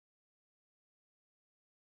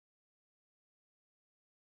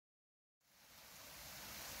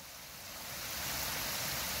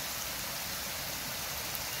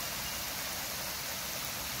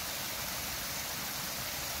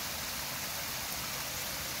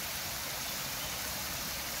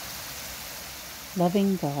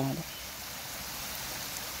Loving God,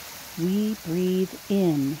 we breathe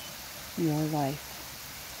in your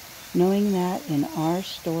life, knowing that in our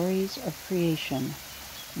stories of creation,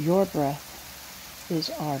 your breath is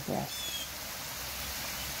our breath.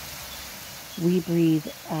 We breathe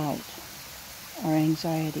out our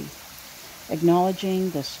anxiety, acknowledging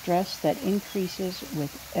the stress that increases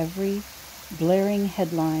with every blaring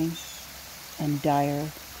headline and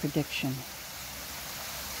dire prediction.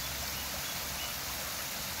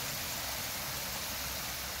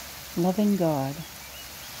 Loving God,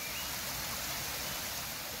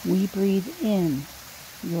 we breathe in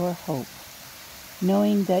your hope,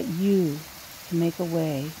 knowing that you can make a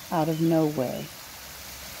way out of no way.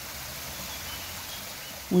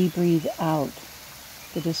 We breathe out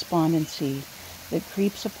the despondency that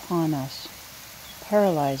creeps upon us,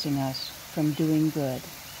 paralyzing us from doing good.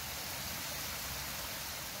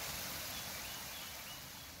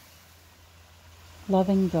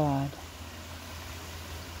 Loving God,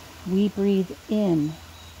 we breathe in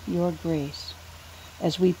your grace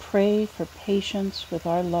as we pray for patience with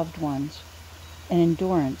our loved ones and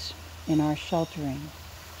endurance in our sheltering.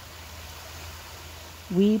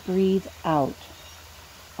 We breathe out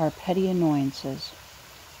our petty annoyances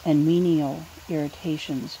and menial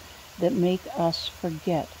irritations that make us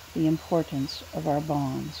forget the importance of our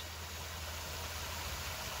bonds.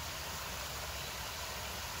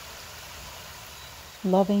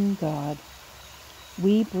 Loving God,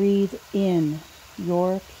 we breathe in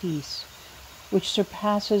your peace, which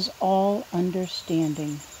surpasses all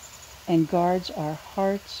understanding and guards our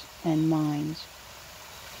hearts and minds.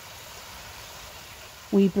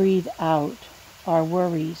 We breathe out our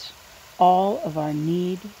worries, all of our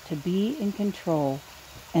need to be in control,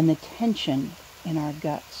 and the tension in our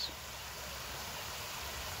guts.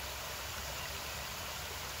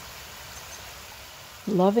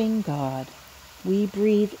 Loving God, we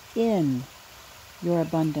breathe in your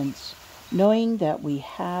abundance, knowing that we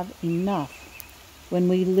have enough when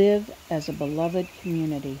we live as a beloved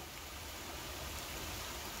community.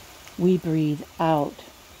 We breathe out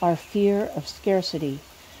our fear of scarcity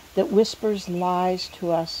that whispers lies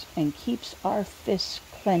to us and keeps our fists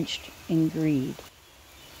clenched in greed.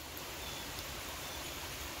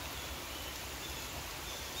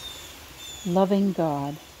 Loving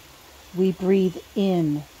God, we breathe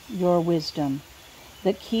in your wisdom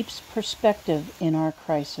that keeps perspective in our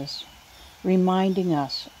crisis, reminding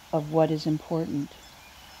us of what is important.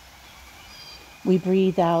 We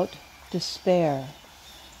breathe out despair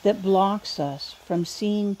that blocks us from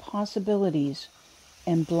seeing possibilities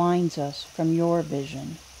and blinds us from your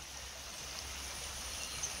vision.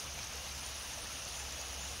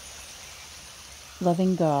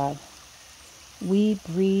 Loving God, we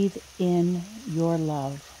breathe in your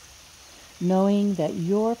love, knowing that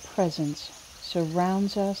your presence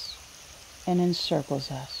surrounds us and encircles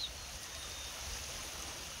us.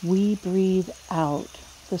 We breathe out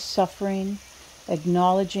the suffering,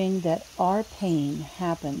 acknowledging that our pain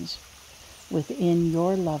happens within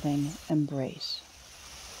your loving embrace.